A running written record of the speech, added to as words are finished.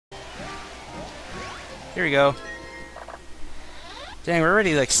Here we go. Dang, we're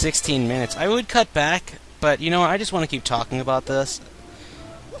already like 16 minutes. I would cut back, but you know what? I just want to keep talking about this.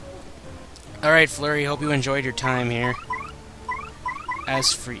 Alright, Flurry, hope you enjoyed your time here.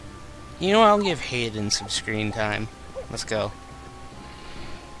 As for... You know what? I'll give Hayden some screen time. Let's go.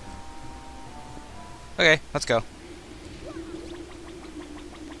 Okay, let's go.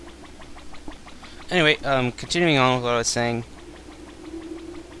 Anyway, continuing on with what I was saying.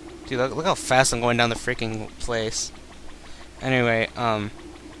 Dude, look how fast I'm going down the freaking place. Anyway, I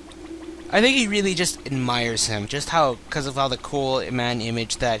think he really just admires him, just how, because of how the cool man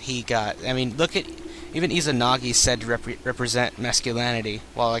image that he got. I mean, look at, even Izanagi said to represent masculinity,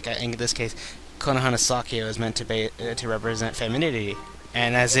 while like in this case, Konohana Sakyo is meant to be to represent femininity.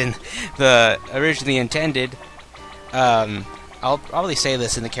 And as in the originally intended, I'll probably say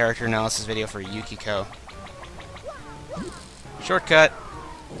this in the character analysis video for Yukiko. Shortcut.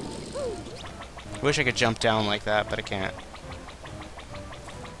 Wish I could jump down like that, but I can't.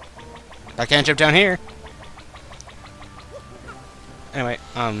 I can't jump down here. Anyway,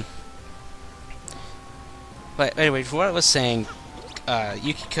 but anyway, for what I was saying,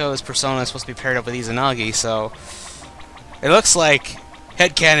 Yukiko's persona is supposed to be paired up with Izanagi, so it looks like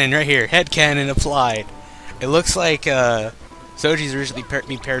headcanon right here. Headcanon applied. It looks like Soji's originally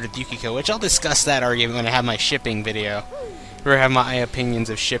paired with Yukiko, which I'll discuss that argument when I have my shipping video, where I have my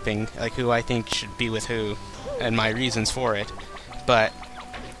opinions of shipping, like who I think should be with who, and my reasons for it. But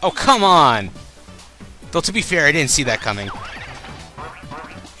oh, come on! Though to be fair, I didn't see that coming.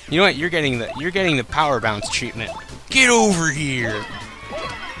 You know what? You're getting the power bounce treatment. Get over here!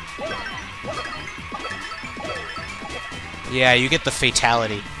 Yeah, you get the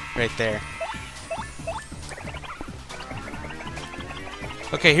fatality right there.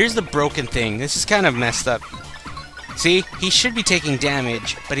 Okay, here's the broken thing. This is kind of messed up. See? He should be taking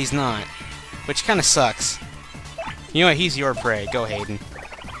damage, but he's not. Which kind of sucks. You know what? He's your prey. Go, Hayden.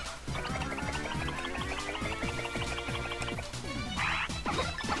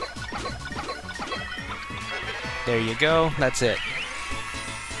 There you go. That's it.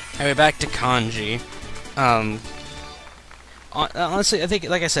 Anyway, back to Kanji. Honestly, I think,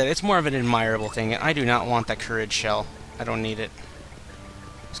 like I said, it's more of an admirable thing. I do not want that courage shell. I don't need it.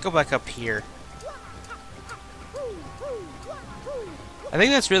 Let's go back up here. I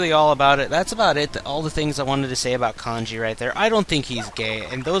think that's really all about it. That's about it. All the things I wanted to say about Kanji right there. I don't think he's gay,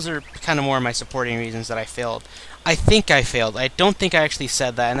 and those are kind of more my supporting reasons that I failed. I think I failed. I don't think I actually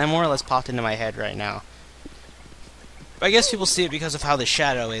said that, and that more or less popped into my head right now. I guess people see it because of how the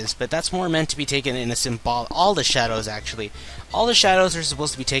shadow is, but that's more meant to be taken in a symbolic... All the shadows, actually. All the shadows are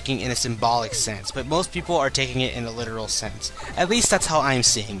supposed to be taken in a symbolic sense, but most people are taking it in a literal sense. At least that's how I'm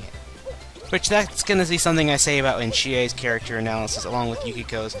seeing it. Which that's going to be something I say about in Chie's character analysis, along with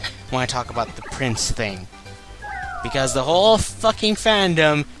Yukiko's, when I talk about the prince thing. Because the whole fucking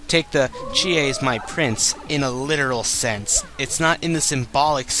fandom take the Chie's my prince in a literal sense. It's not in the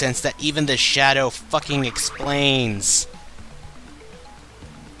symbolic sense that even the shadow fucking explains.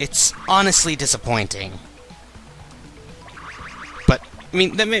 It's honestly disappointing. But, I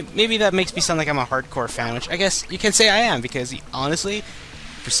mean, maybe that makes me sound like I'm a hardcore fan, which I guess you can say I am, because honestly,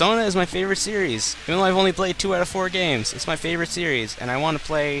 Persona is my favorite series. Even though I've only played 2 out of 4 games, it's my favorite series, and I want to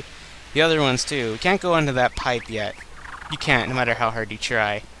play the other ones too. You can't go into that pipe yet. You can't, no matter how hard you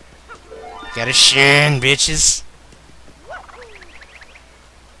try. Gotta shine, bitches.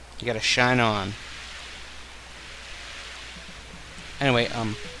 You gotta shine on. Anyway,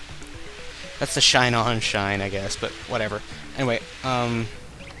 that's the shine on shine, I guess, but whatever. Anyway, it's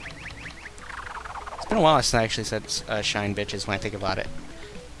been a while since I actually said shine bitches when I think about it.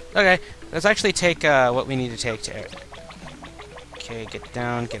 Okay, let's actually take what we need to take to... Okay, get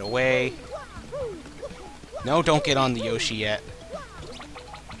down, get away. No, don't get on the Yoshi yet.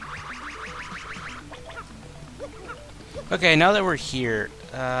 Okay, now that we're here,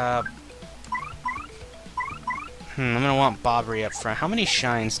 I'm gonna want Bobbery up front. How many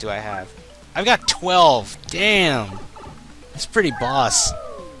shines do I have? I've got 12! Damn! That's pretty boss.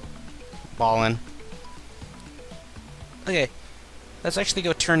 Ballin'. Okay, let's actually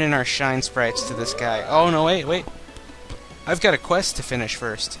go turn in our shine sprites to this guy. Oh, no, wait. I've got a quest to finish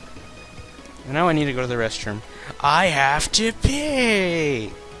first. And now I need to go to the restroom. I have to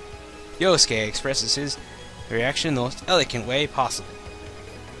pee! Yosuke expresses his reaction in the most elegant way possible.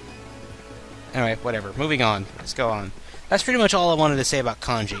 Anyway, whatever. Moving on. Let's go on. That's pretty much all I wanted to say about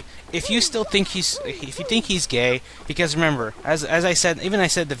Kanji. If you still think if you think he's gay, because remember, as I said, even I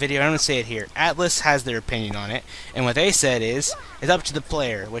said in the video, I'm going to say it here, Atlas has their opinion on it, and what they said is, it's up to the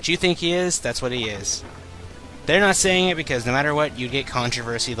player. What you think he is, that's what he is. They're not saying it because no matter what, you'd get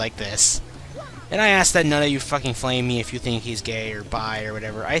controversy like this. And I ask that none of you fucking flame me if you think he's gay or bi or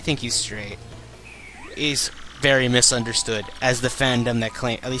whatever. I think he's straight. He's very misunderstood as the fandom that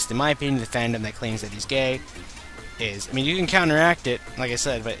claim, at least in my opinion, the fandom that claims that he's gay is. I mean, you can counteract it, like I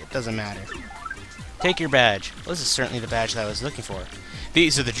said, but it doesn't matter. Take your badge. Well, this is certainly the badge that I was looking for.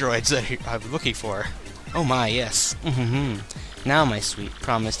 These are the droids that I'm looking for. Oh my, yes. Now, my sweet,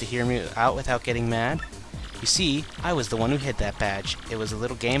 promise to hear me out without getting mad? You see, I was the one who hid that badge. It was a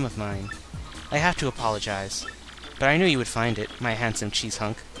little game of mine. I have to apologize. But I knew you would find it, my handsome cheese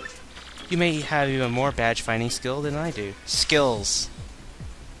hunk. You may have even more badge-finding skill than I do. Skills.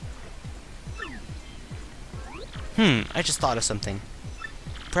 I just thought of something.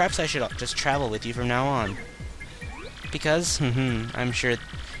 Perhaps I should just travel with you from now on. Because, I'm sure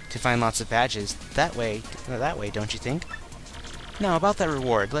to find lots of badges. That way, don't you think? Now, about that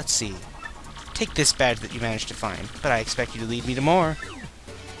reward, let's see. Take this badge that you managed to find, but I expect you to lead me to more.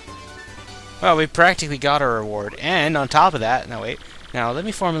 Well, we practically got our reward, and on top of that, now let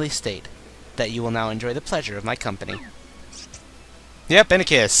me formally state that you will now enjoy the pleasure of my company. Yep, and a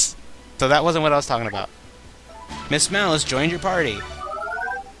kiss. So that wasn't what I was talking about. Miss Mouse joined your party.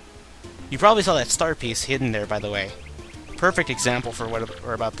 You probably saw that star piece hidden there, by the way. Perfect example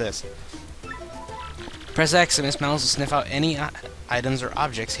for about this. Press X and Miss Mouse will sniff out any items or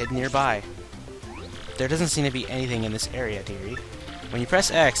objects hidden nearby. There doesn't seem to be anything in this area, dearie. When you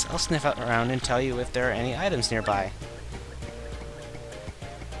press X, I'll sniff out around and tell you if there are any items nearby.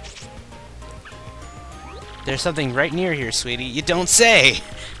 There's something right near here, sweetie. You don't say!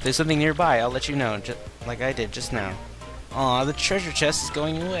 There's something nearby, I'll let you know, like I did just now. Aw, the treasure chest is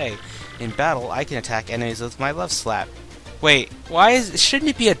going away. In battle, I can attack enemies with my love slap. Wait, shouldn't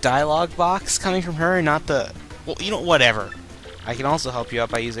it be a dialogue box coming from her and not the... Well, you know, whatever. I can also help you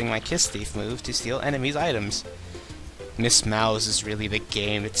out by using my Kiss Thief move to steal enemies' items. Miss Mouse is really the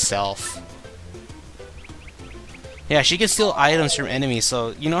game itself. Yeah, she can steal items from enemies,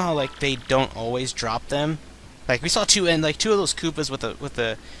 so you know how like they don't always drop them? Like we saw two of those Koopas with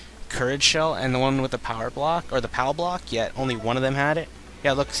the courage shell and the one with the power block or the PAL block, yet only one of them had it.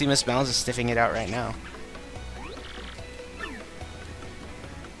 Yeah, look, see Miss Mouse is sniffing it out right now.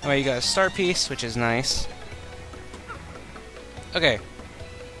 Oh, you got a star piece, which is nice. Okay.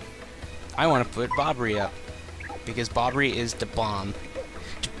 I want to put Bobbery up. Because Bobbery is the bomb.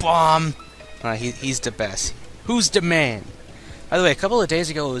 The bomb! He's the best. Who's the man? By the way, a couple of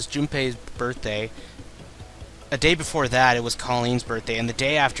days ago it was Junpei's birthday. A day before that it was Colleen's birthday. And the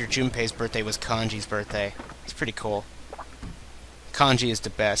day after Junpei's birthday was Kanji's birthday. It's pretty cool. Kanji is the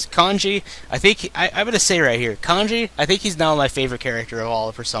best. Kanji, I think... I'm going to say right here. Kanji, I think he's now my favorite character of all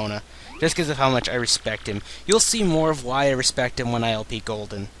of Persona. Just because of how much I respect him. You'll see more of why I respect him when I LP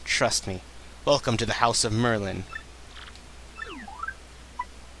Golden. Trust me. Welcome to the House of Merlin.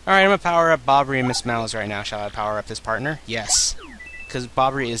 Alright, I'm going to power up Bobbery and Miss Mouse right now. Shall I power up this partner? Yes. Because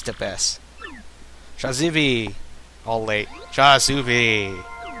Bobbery is the best. Shazubi! All late. Shazubi!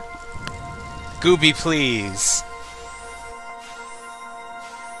 Gooby, please!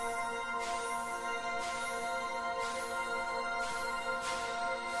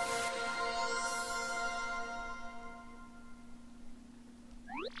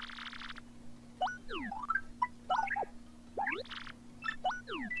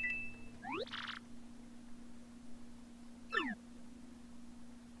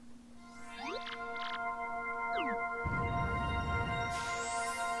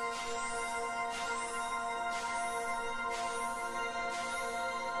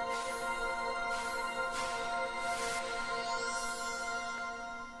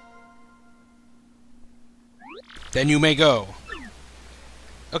 Then you may go.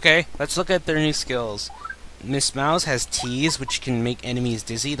 Okay, let's look at their new skills. Miss Mouse has Tease, which can make enemies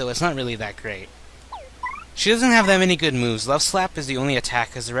dizzy, though it's not really that great. She doesn't have that many good moves. Love Slap is the only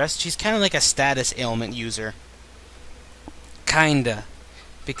attack, as the rest, she's kind of like a status ailment user. Kinda.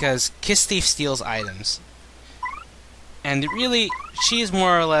 Because Kiss Thief steals items. And really, she's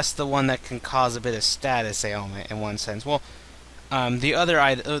more or less the one that can cause a bit of status ailment in one sense. Well,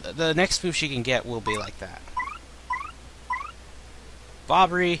 the next move she can get will be like that.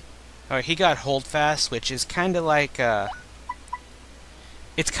 Bobbery, he got Hold Fast, which is kind of like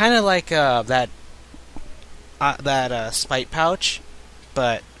it's kind of like that Spite Pouch,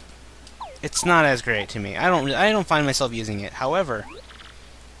 but it's not as great to me. I don't find myself using it. However,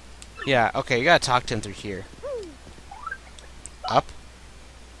 yeah, okay, you gotta talk to him through here. Up.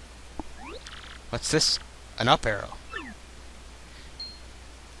 What's this? An up arrow.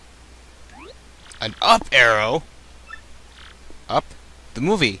 An up arrow. Up. The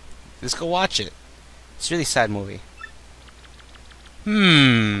movie. Let's go watch it. It's a really sad movie.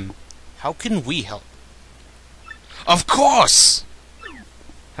 How can we help? Of course!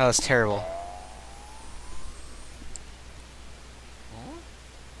 That was terrible.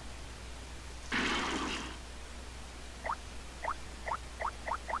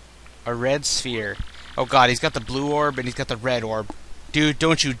 A red sphere. Oh god, he's got the blue orb and he's got the red orb. Dude,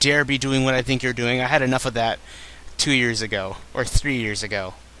 don't you dare be doing what I think you're doing. I had enough of that 2 years ago. Or 3 years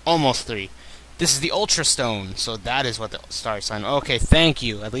ago. Almost 3. This is the Ultra Stone, so that is what the star sign. Okay, thank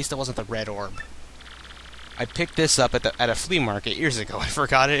you. At least it wasn't the red orb. I picked this up at a flea market years ago. I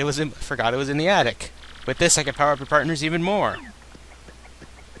forgot it was in the attic. With this, I can power up your partners even more.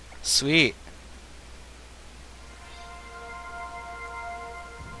 Sweet.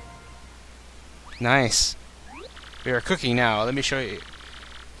 Nice. We are cooking now. Let me show you.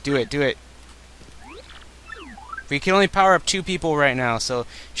 Do it, do it. We can only power up 2 people right now, so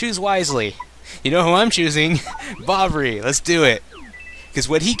choose wisely. You know who I'm choosing? Bobry. Let's do it. Because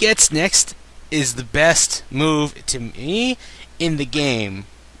what he gets next is the best move to me in the game.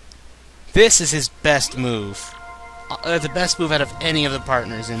 This is his best move. The best move out of any of the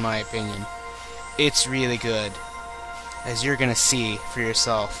partners, in my opinion. It's really good, as you're gonna see for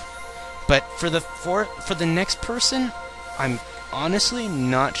yourself. But for the next person, I'm honestly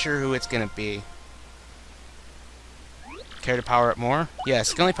not sure who it's gonna be. Care to power up more?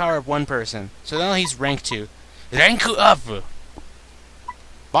 Yes, can only power up 1 person. So now he's rank 2. Rank up!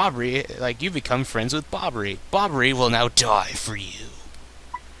 Bobry, like, you become friends with Bobry. Bobry will now die for you.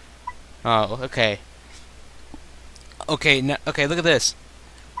 Oh, okay. Okay, okay, look at this.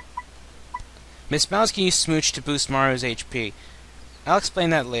 Miss Mouse can use Smooch to boost Mario's HP. I'll explain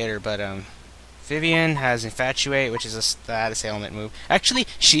that later, but, Vivian has Infatuate, which is a status ailment move. Actually,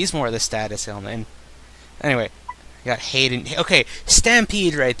 she's more the status ailment. Anyway, got Hayden. Okay,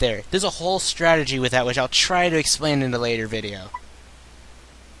 Stampede right there. There's a whole strategy with that, which I'll try to explain in a later video.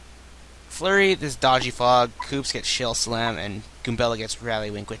 Flurry, this Dodgy Fog, Koops gets Shell Slam, and Goombella gets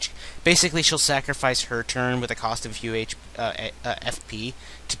Rally Wink, which basically she'll sacrifice her turn with a cost of a few FP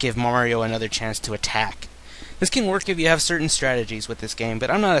to give Mario another chance to attack. This can work if you have certain strategies with this game,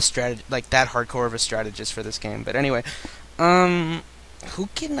 but I'm not that hardcore of a strategist for this game. But anyway, who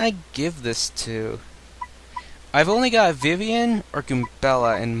can I give this to? I've only got Vivian or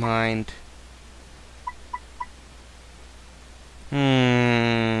Goombella in mind.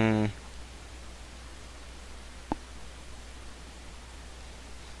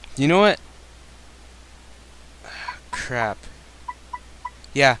 You know what? Crap.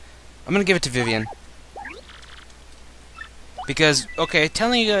 Yeah, I'm gonna give it to Vivian. Because, okay,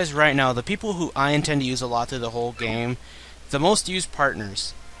 telling you guys right now, the people who I intend to use a lot through the whole game, the most used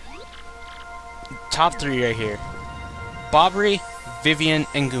partners. Top 3 right here. Bobry, Vivian,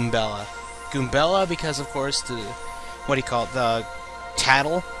 and Goombella. Goombella because, of course, what do you call it, the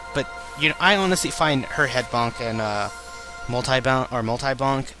tattle. But, you know, I honestly find her head bonk and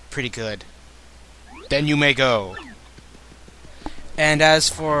multi-bonk pretty good. Then you may go. And as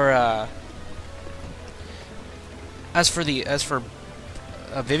for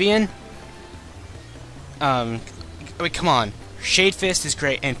Vivian, I mean, come on. Shade Fist is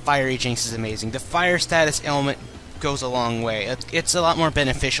great, and Fiery Jinx is amazing. The fire status element goes a long way. It's a lot more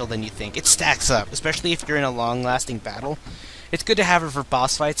beneficial than you think. It stacks up, especially if you're in a long-lasting battle. It's good to have her for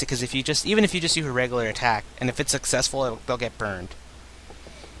boss fights, because even if you just do her regular attack, and if it's successful, they'll get burned.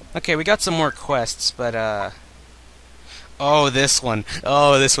 Okay, we got some more quests, but oh, this one.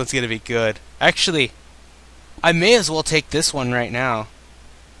 Oh, this one's gonna be good. Actually, I may as well take this one right now.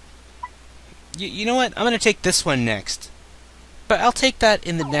 You know what? I'm gonna take this one next. But I'll take that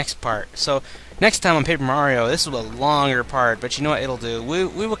in the next part. So, next time on Paper Mario, this is a longer part, but you know what it'll do? We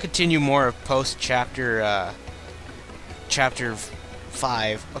will continue more of post-chapter, Chapter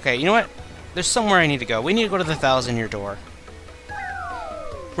 5. Okay, you know what? There's somewhere I need to go. We need to go to the 1,000-year door.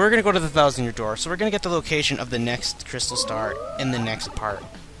 We're gonna go to the 1,000-year door, so we're gonna get the location of the next Crystal Star in the next part.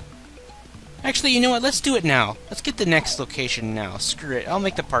 Actually, you know what? Let's do it now. Let's get the next location now. Screw it. I'll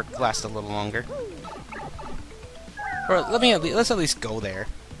make the park last a little longer. Or let's at least go there.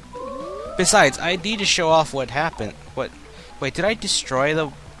 Besides, I need to show off what happened. Wait, did I destroy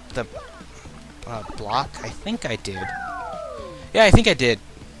the block? I think I did. Yeah, I think I did.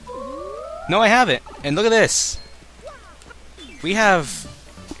 No, I haven't. And look at this. We have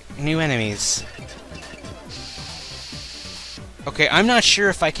new enemies. Okay, I'm not sure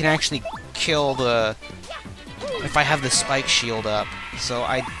if I can actually kill if I have the spike shield up. So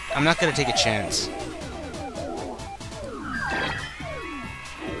I'm not gonna take a chance.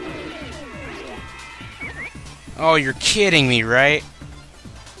 Oh, you're kidding me, right?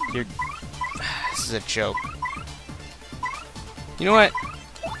 This is a joke. You know what?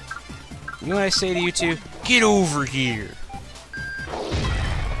 You know what I say to you two? Get over here!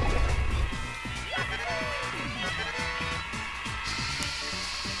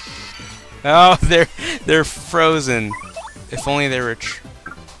 Oh, they're frozen. If only they were...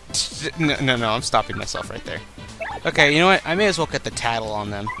 No, I'm stopping myself right there. Okay, you know what? I may as well get the tattle on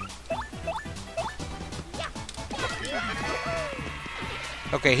them.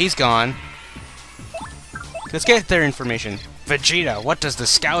 Okay, he's gone. Let's get their information. Vegeta, what does the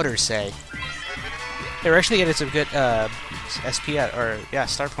scouter say? Hey, we're actually getting some good SP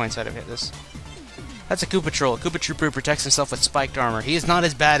star points out of it. That's a Koopa Troll. Koopa Trooper protects himself with spiked armor. He is not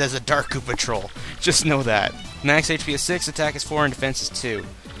as bad as a Dark Koopa Troll. Just know that. Max HP is 6, attack is 4, and defense is 2.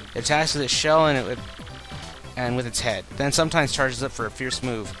 It attacks with its shell and with its head. Then sometimes charges up for a fierce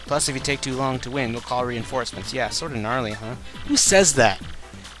move. Plus, if you take too long to win, you'll call reinforcements. Yeah, sort of gnarly, huh? Who says that?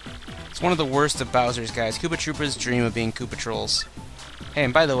 It's one of the worst of Bowser's guys. Koopa Troopers dream of being Koopa Trolls. Hey,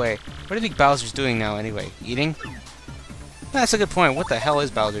 and by the way, what do you think Bowser's doing now anyway? Eating? That's a good point. What the hell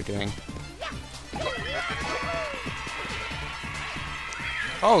is Bowser doing?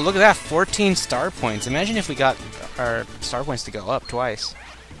 Oh, look at that, 14 star points. Imagine if we got our star points to go up twice.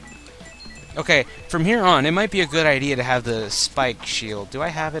 Okay, from here on, it might be a good idea to have the spike shield. Do I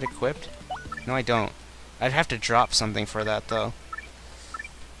have it equipped? No, I don't. I'd have to drop something for that, though.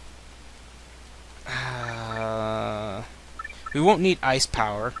 We won't need ice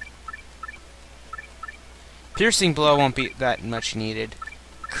power. Piercing blow won't be that much needed.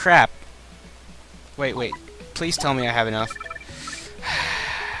 Crap. Wait. Please tell me I have enough.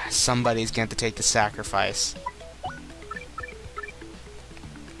 Somebody's going to take the sacrifice.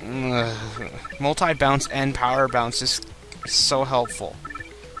 Multi-bounce and power bounce is so helpful.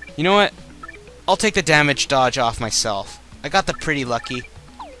 You know what? I'll take the damage dodge off myself. I got the pretty lucky.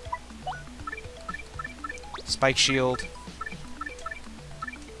 Spike shield.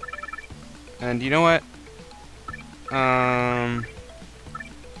 And you know what?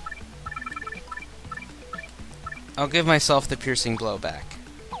 I'll give myself the piercing blow back.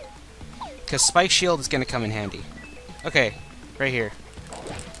 Because spike shield is going to come in handy. Okay, right here.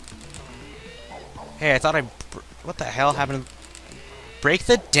 Hey, I thought I... What the hell happened to... Break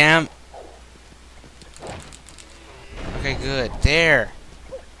the damn... Okay, good. There.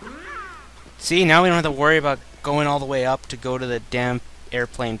 See, now we don't have to worry about going all the way up to go to the damn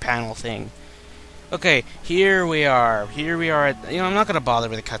airplane panel thing. Okay, here we are. Here we are. You know, I'm not gonna bother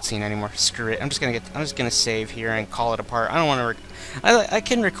with the cutscene anymore. Screw it. I'm just gonna save here and call it apart. I don't want to. I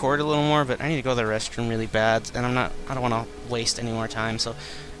can record a little more, but I need to go to the restroom really bad, and I don't want to waste any more time. So,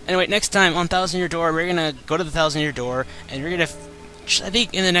 anyway, next time on Thousand Year Door, we're gonna go to the Thousand Year Door, and we're gonna. I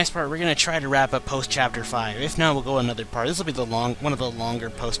think in the next part we're gonna try to wrap up post chapter 5. If not, we'll go another part. This will be one of the longer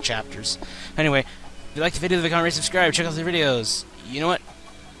post chapters. Anyway, if you like the video, leave a comment, subscribe, check out the videos. You know what?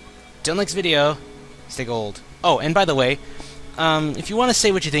 Till next video. Stay gold. Oh, and by the way, if you want to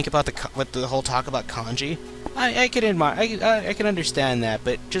say what you think about the whole talk about Kanji, I can understand that,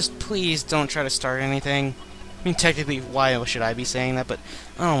 but just please don't try to start anything. I mean, technically, why should I be saying that? But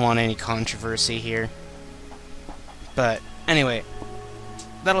I don't want any controversy here. But anyway,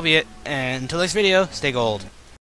 that'll be it. And until next video, stay gold.